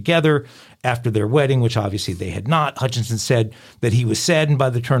had lived together after their wedding, which obviously they had not. Hutchinson said that he was saddened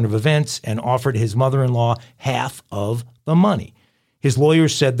by the turn of events and offered his mother-in-law half of the money. His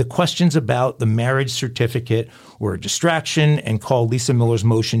lawyers said the questions about the marriage certificate were a distraction and called Lisa Miller's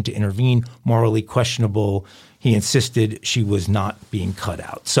motion to intervene morally questionable. He insisted she was not being cut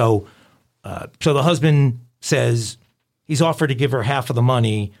out. So the husband says he's offered to give her half of the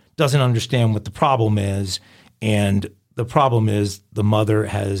money, doesn't understand what the problem is, and the problem is the mother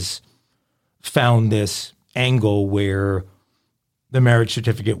has found this angle where the marriage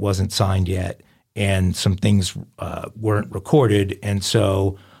certificate wasn't signed yet and some things weren't recorded, and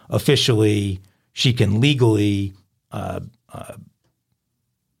so officially she can legally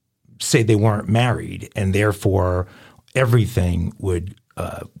say they weren't married, and therefore everything would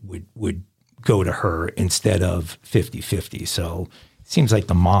go to her instead of 50-50. So it seems like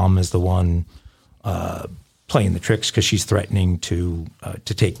the mom is the one playing the tricks because she's threatening to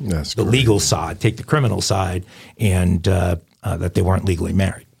take the legal side, take the criminal side, and that they weren't legally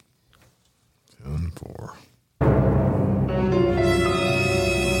married. 10-4.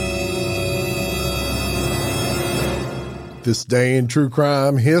 This day in true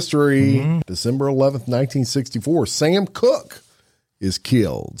crime history, December 11th, 1964, Sam Cooke is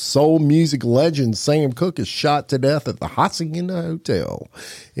killed. Soul music legend Sam Cooke is shot to death at the Hacienda Hotel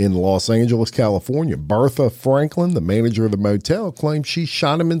in Los Angeles, California. Bertha Franklin, the manager of the motel, claimed she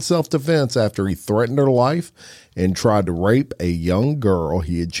shot him in self-defense after he threatened her life and tried to rape a young girl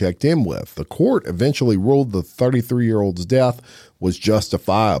he had checked in with. The court eventually ruled the 33-year-old's death was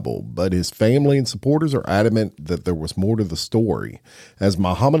justifiable, but his family and supporters are adamant that there was more to the story. As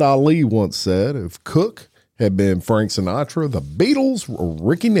Muhammad Ali once said, if Cooke had been Frank Sinatra, the Beatles, or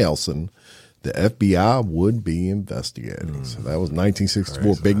Ricky Nelson, the FBI would be investigating. So that was 1964.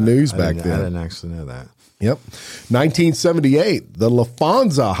 Crazy. Big news back then. I didn't actually know that. Yep. 1978, the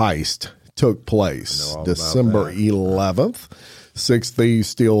Lufthansa heist took place December 11th. 6 thieves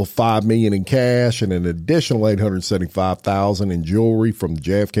steal $5 million in cash and an additional $875,000 in jewelry from the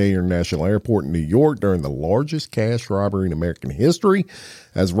JFK International Airport in New York during the largest cash robbery in American history.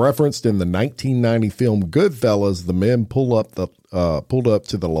 As referenced in the 1990 film Goodfellas, the men pulled up to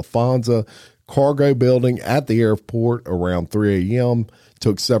the Lufthansa cargo building at the airport around 3 a.m.,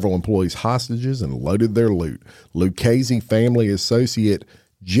 took several employees hostages, and loaded their loot. Lucchese family associate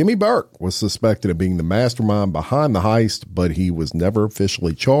Jimmy Burke was suspected of being the mastermind behind the heist, but he was never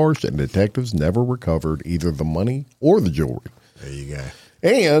officially charged, and detectives never recovered either the money or the jewelry. There you go.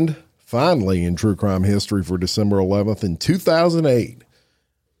 And finally, in true crime history for December 11th, in 2008,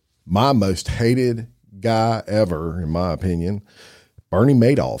 my most hated guy ever, in my opinion, Bernie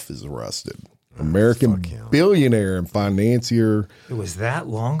Madoff is arrested. American billionaire and financier. It was that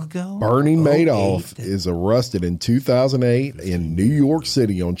long ago? Bernie Madoff is arrested in 2008 in New York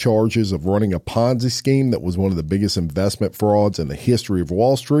City on charges of running a Ponzi scheme that was one of the biggest investment frauds in the history of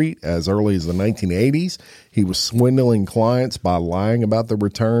Wall Street. As early as the 1980s, he was swindling clients by lying about the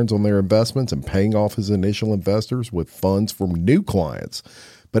returns on their investments and paying off his initial investors with funds from new clients.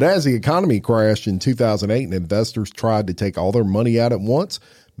 But as the economy crashed in 2008 and investors tried to take all their money out at once,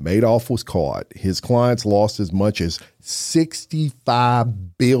 Madoff was caught. His clients lost as much as $65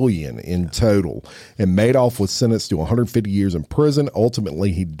 billion in total, and Madoff was sentenced to 150 years in prison.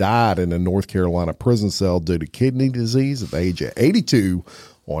 Ultimately, he died in a North Carolina prison cell due to kidney disease at the age of 82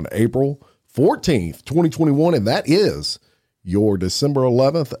 on April 14th, 2021, and that is your December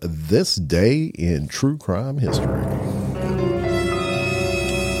 11th, this day in true crime history.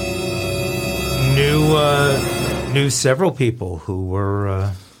 Knew several people who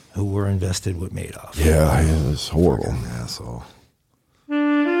were invested with Madoff. Yeah, it was horrible. Fucking asshole.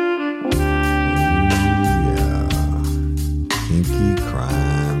 Yeah. Kinky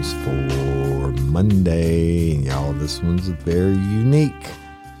crimes for Monday. And y'all, this one's very unique.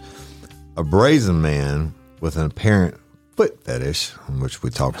 A brazen man with an apparent foot fetish, which we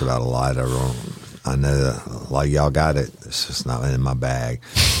talked about a lot. I know that a lot of y'all got it. It's just not in my bag.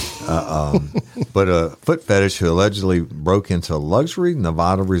 But a foot fetish who allegedly broke into a luxury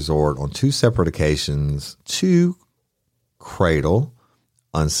Nevada resort on 2 separate occasions to cradle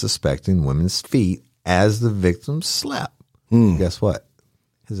unsuspecting women's feet as the victim slept. Guess what?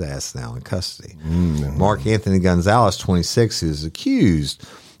 His ass now in custody. Mark Anthony Gonzalez, 26, who is accused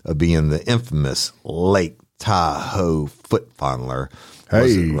of being the infamous Lake Tahoe foot fondler.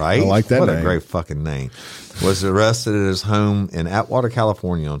 Hey, right? I like that What name. a great fucking name. Was arrested at his home in Atwater,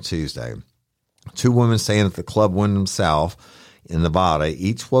 California on Tuesday. 2 women staying at the Club Wyndham South in Nevada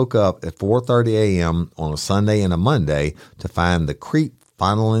each woke up at 4:30 a.m. on a Sunday and a Monday to find the creep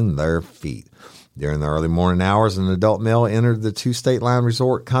fondling their feet. During the early morning hours, an adult male entered the 2 State Line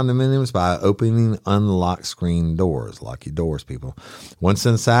Resort condominiums by opening unlocked screen doors. Lock your doors, people. Once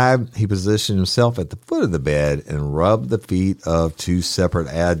inside, he positioned himself at the foot of the bed and rubbed the feet of 2 separate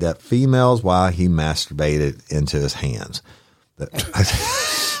adept females while he masturbated into his hands.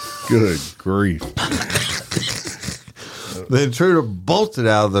 Good grief. The intruder bolted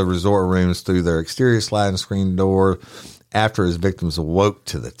out of the resort rooms through their exterior sliding screen door after his victims awoke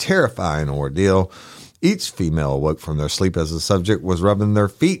to the terrifying ordeal. Each female awoke from their sleep as the subject was rubbing their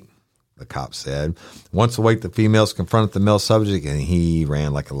feet, the cop said. Once awake, the females confronted the male subject, and he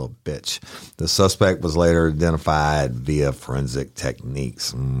ran like a little bitch. The suspect was later identified via forensic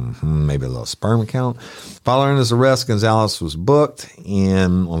techniques. Maybe a little sperm count. Following his arrest, Gonzalez was booked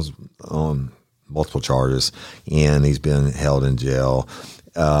and on multiple charges, and he's been held in jail.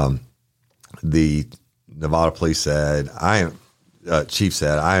 The Nevada police said, Chief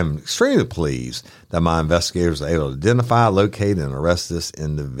said, I am extremely pleased that my investigators were able to identify, locate, and arrest this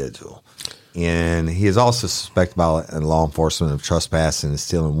individual. And he is also suspected by law enforcement of trespassing and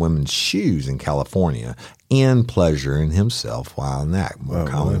stealing women's shoes in California and pleasuring himself while in that, more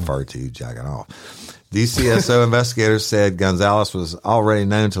commonly referred to jacking off. DCSO investigators said Gonzalez was already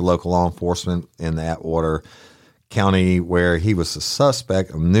known to local law enforcement in the Atwater County, where he was a suspect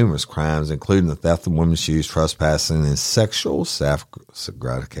of numerous crimes, including the theft of women's shoes, trespassing, and sexual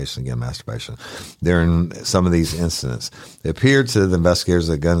gratification, again, masturbation. During some of these incidents, it appeared to the investigators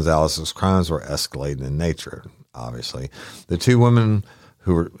that Gonzalez's crimes were escalating in nature, obviously. The 2 women,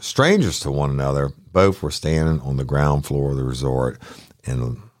 who were strangers to one another, both were standing on the ground floor of the resort, and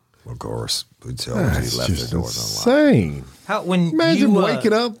of course, we'd tell them he left their doors insane. Imagine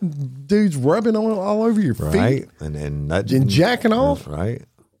waking up, dudes rubbing all over your feet, and jacking off. Right.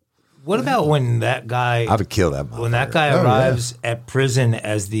 What about when that guy? I would kill that. When that guy arrives at prison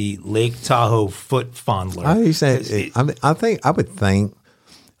as the Lake Tahoe foot fondler. I would think.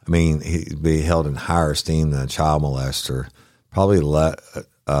 I mean, he'd be held in higher esteem than a child molester, probably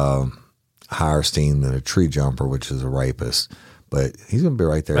higher esteem than a tree jumper, which is a rapist. But he's going to be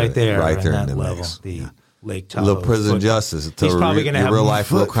right there in the level. mix. The Lake Tahoe. A little prison justice. He's probably going to have Real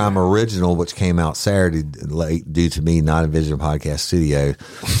Life, Real Crime original, which came out Saturday late due to me not in Vision Podcast Studio.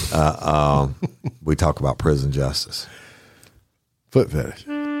 We talk about prison justice. Foot fetish.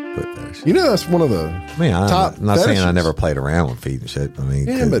 Foot fetish. You know, that's one of the top I'm not saying I fetishes. never played around with feet and shit. I mean,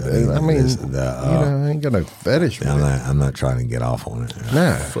 Yeah, but I ain't got no fetish with it. I'm not trying to get off on it.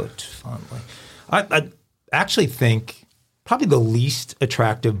 No. Foot fondling. I actually think probably the least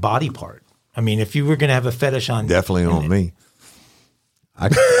attractive body part. I mean, if you were going to have a fetish on, definitely on me. I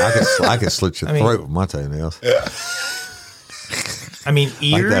could slit your throat with my toenails. I mean,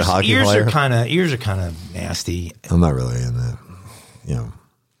 ears player. are kind of nasty. I'm not really in that. You know,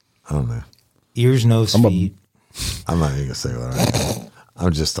 I don't know. Ears, nose, feet. I'm not even gonna say what I am.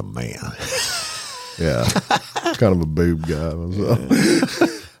 I'm just a man. Yeah, kind of a boob guy.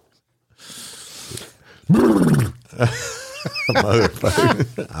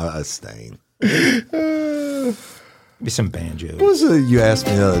 Motherfucker, I stain. Be some banjo. What was it you asked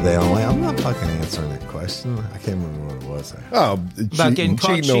me the other day? I'm not fucking answering that question. I can't remember what it was. About getting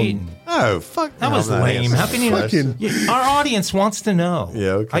caught cheating. Oh, fuck. That was lame. How can you? Our audience wants to know.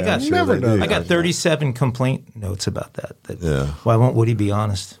 Yeah, okay. I got never know. I got 37 complaint notes about that. Yeah. Why won't Woody be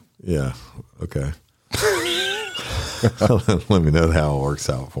honest? Yeah. Okay. Let me know how it works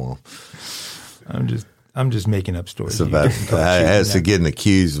out for him. I'm just making up stories. So as to getting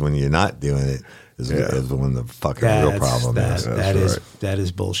accused when you're not doing it is when the fucking real problem is. That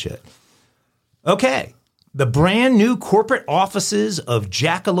is bullshit. Okay. The brand new corporate offices of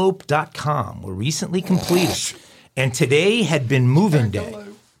jackalope.com were recently completed, and today had been move-in day.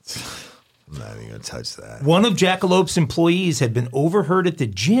 I'm not even going to touch that. One of Jackalope's employees had been overheard at the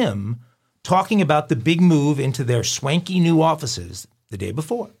gym talking about the big move into their swanky new offices the day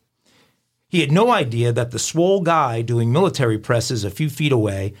before. He had no idea that the swole guy doing military presses a few feet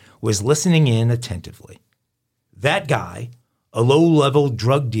away was listening in attentively. That guy, a low-level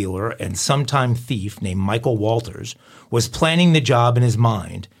drug dealer and sometime thief named Michael Walters, was planning the job in his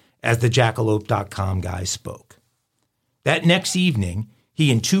mind as the jackalope.com guy spoke. That next evening,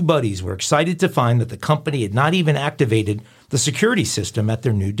 he and two buddies were excited to find that the company had not even activated the security system at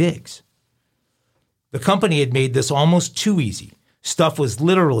their new digs. The company had made this almost too easy. Stuff was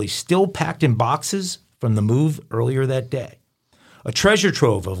literally still packed in boxes from the move earlier that day. A treasure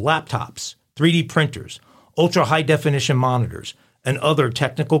trove of laptops, 3D printers, ultra-high-definition monitors, and other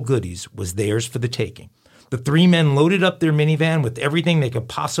technical goodies was theirs for the taking. The three men loaded up their minivan with everything they could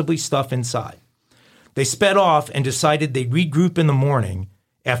possibly stuff inside. They sped off and decided they'd regroup in the morning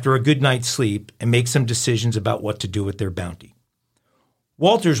after a good night's sleep and make some decisions about what to do with their bounty.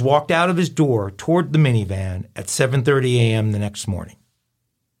 Walters walked out of his door toward the minivan at 7:30 a.m. the next morning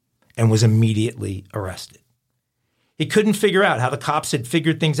and was immediately arrested. He couldn't figure out how the cops had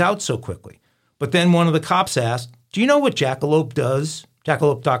figured things out so quickly. But then one of the cops asked, "Do you know what Jackalope does?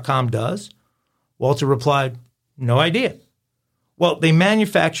 Jackalope.com does?" Walter replied, "No idea." "Well, they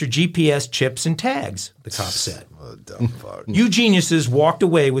manufacture GPS chips and tags," the cop said. What a dumb fuck. "You geniuses walked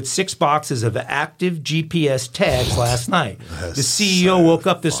away with 6 boxes of active GPS tags last night. The CEO woke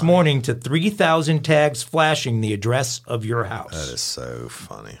up this morning to 3,000 tags flashing the address of your house." That is so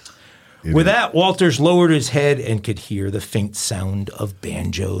funny. With that, Walters lowered his head and could hear the faint sound of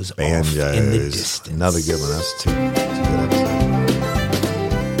banjos off in the distance. Another good one. That's two good episodes.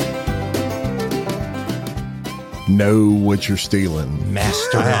 Know what you're stealing.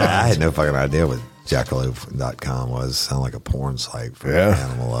 Mastermind. I had no fucking idea what jackalope.com was. Sound like a porn site for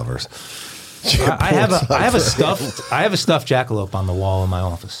animal lovers. I have a stuffed jackalope on the wall in my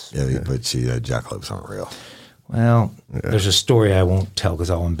office. Yeah, but jackalopes aren't real. Well, there's a story I won't tell because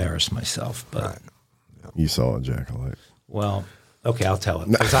I'll embarrass myself. But Right. You saw a jackalope. well, okay, I'll tell it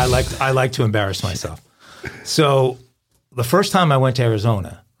because I like to embarrass myself. So the first time I went to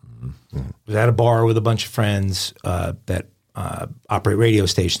Arizona, was at a bar with a bunch of friends that operate radio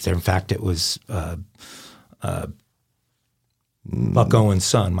stations there. In fact, it was Buck Owens'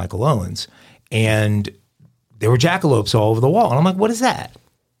 son, Michael Owens, and there were jackalopes all over the wall. And I'm like, "What is that?"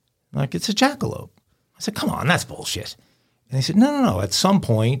 I'm like, "It's a jackalope." I said, "Come on, that's bullshit." And they said, No. At some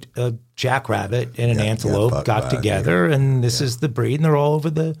point, a jackrabbit and an antelope got together, and this is the breed, and they're all over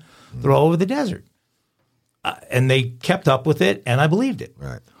the desert." And they kept up with it, and I believed it.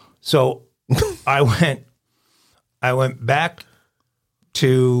 Right. So I went back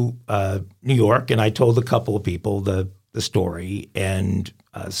to New York, and I told a couple of people the story. And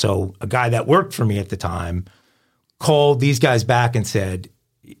so a guy that worked for me at the time called these guys back and said,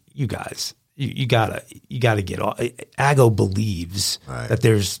 "You guys, you gotta get off. Ago believes that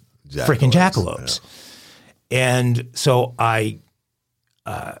there's freaking jackalopes. Yeah. And so I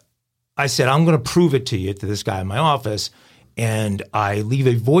said, I'm going to prove it to you, to this guy in my office. And I leave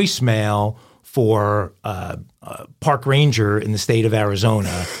a voicemail for a park ranger in the state of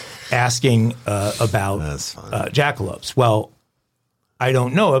Arizona asking about jackalopes. Well, I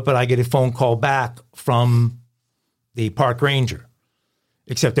don't know it, but I get a phone call back from the park ranger.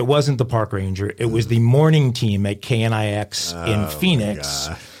 Except it wasn't the park ranger. It was the morning team at KNIX in Phoenix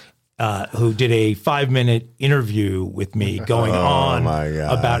who did a 5-minute interview with me going on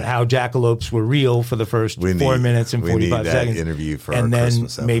about how jackalopes were real for the first 4 minutes and 45 seconds. Interview for and our then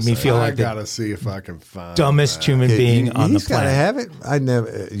Christmas made me feel like I gotta see if I can find dumbest human being on the planet. Gotta have it. I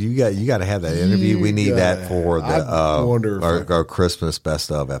never. You got to have that interview. We need that for the our Christmas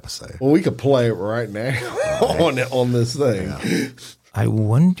best of episode. Well, we could play it right now on this thing. Yeah. I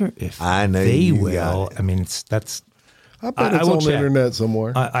wonder if they will. I mean, that's. I bet it's on the internet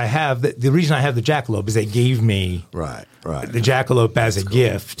somewhere. I have the reason I have the jackalope is they gave me the jackalope as a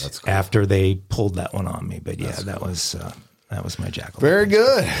gift after they pulled that one on me. But that was my jackalope. Very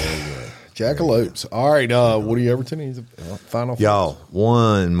good. Jackalopes. All right. Woody Everton, he's a final. Y'all,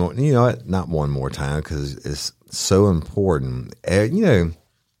 one more. You know what? Not one more time because it's so important.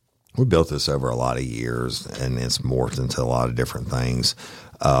 We built this over a lot of years, and it's morphed into a lot of different things.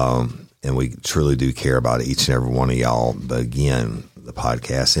 And we truly do care about each and every one of y'all. But again, the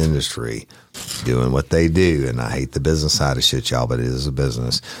podcast industry doing what they do, and I hate the business side of shit, y'all, but it is a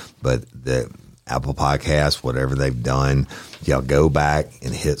business. But the Apple Podcasts, whatever they've done, y'all go back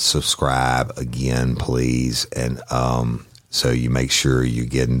and hit subscribe again, please. And so you make sure you're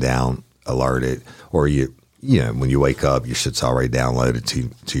getting down alerted, or when you wake up, your shit's already downloaded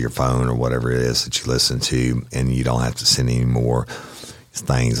to your phone or whatever it is that you listen to, and you don't have to send any more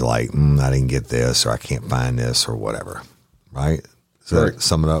things like, I didn't get this, or I can't find this, or whatever. Right? So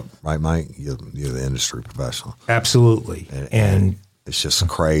sum it up, right, Mike? You're the industry professional. Absolutely. And it's just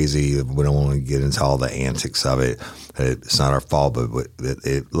crazy. We don't want to get into all the antics of it. It's not our fault, but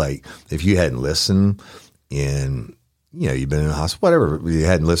if you hadn't listened and you've been in the hospital, whatever, you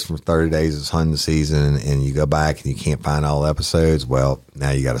hadn't listened for 30 days, it's hunting season, and you go back and you can't find all episodes, well,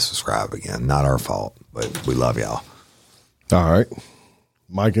 now you got to subscribe again. Not our fault, but we love y'all. All right.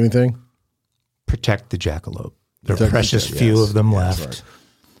 Mike, anything? Protect the jackalope. There are precious few of them left.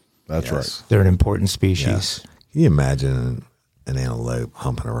 That's right. They're an important species. Yes. Can you imagine an antelope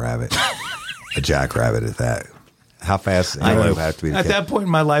humping a rabbit? A jackrabbit at that. How fast does an antelope have to be? At that point in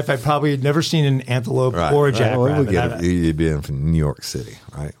my life, I probably had never seen an antelope or a jackrabbit. You'd be in from New York City,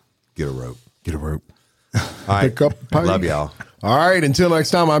 right? Get a rope. All right. Pick up a love y'all. All right. Until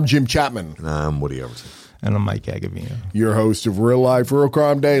next time, I'm Jim Chapman. And I'm Woody Everton. And I'm Mike Agavino, your host of Real Life, Real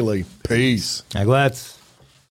Crime Daily. Peace. Aglats.